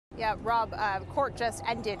Yeah, Rob, court just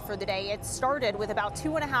ended for the day. It started with about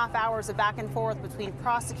 2.5 hours of back and forth between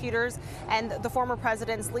prosecutors and the former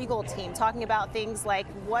president's legal team, talking about things like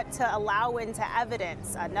what to allow into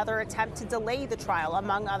evidence, another attempt to delay the trial,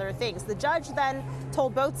 among other things. The judge then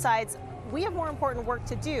told both sides, we have more important work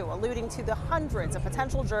to do, alluding to the hundreds of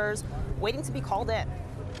potential jurors waiting to be called in.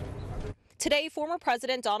 Today, former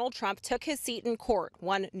President Donald Trump took his seat in court,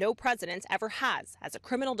 one no president ever has, as a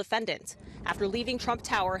criminal defendant. After leaving Trump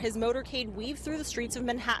Tower, his motorcade weaved through the streets of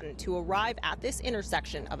Manhattan to arrive at this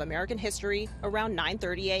intersection of American history around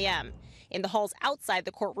 9:30 a.m. In the halls outside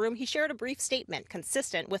the courtroom, he shared a brief statement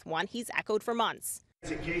consistent with one he's echoed for months.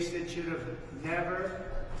 It's a case that should have never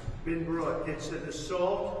been brought. It's an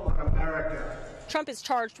assault on America. Trump is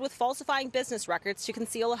charged with falsifying business records to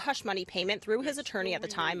conceal a hush money payment through his attorney at the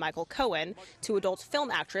time, Michael Cohen, to adult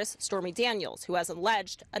film actress Stormy Daniels, who has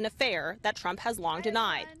alleged an affair that Trump has long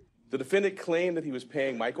denied. The defendant claimed that he was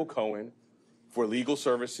paying Michael Cohen for legal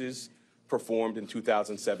services performed in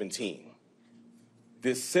 2017.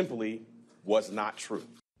 This simply was not true.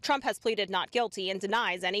 Trump has pleaded not guilty and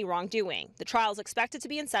denies any wrongdoing. The trial is expected to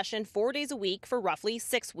be in session 4 days a week for roughly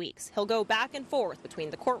 6 weeks. He'll go back and forth between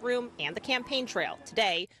the courtroom and the campaign trail,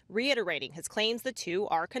 today reiterating his claims the two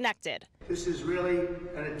are connected. This is really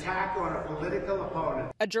an attack on a political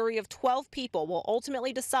opponent. A jury of 12 people will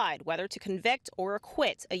ultimately decide whether to convict or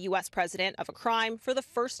acquit a U.S. president of a crime for the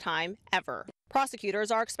first time ever.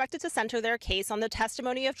 Prosecutors are expected to center their case on the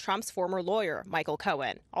testimony of Trump's former lawyer, Michael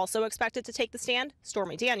Cohen. Also expected to take the stand,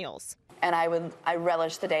 Stormy Daniels. And I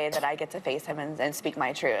relish the day that I get to face him and speak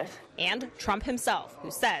my truth. And Trump himself,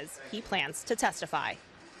 who says he plans to testify.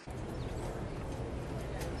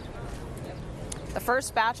 The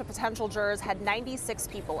first batch of potential jurors had 96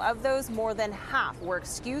 people. Of those, more than half were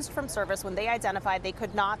excused from service when they identified they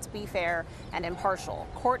could not be fair and impartial.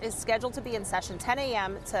 Court is scheduled to be in session 10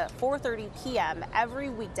 a.m. to 4:30 p.m. every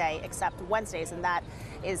weekday except Wednesdays, and that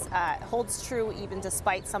is holds true even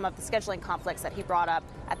despite some of the scheduling conflicts that he brought up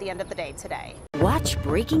at the end of the day today. Watch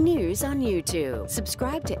breaking news on YouTube.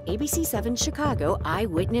 Subscribe to ABC7 Chicago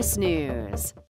Eyewitness News.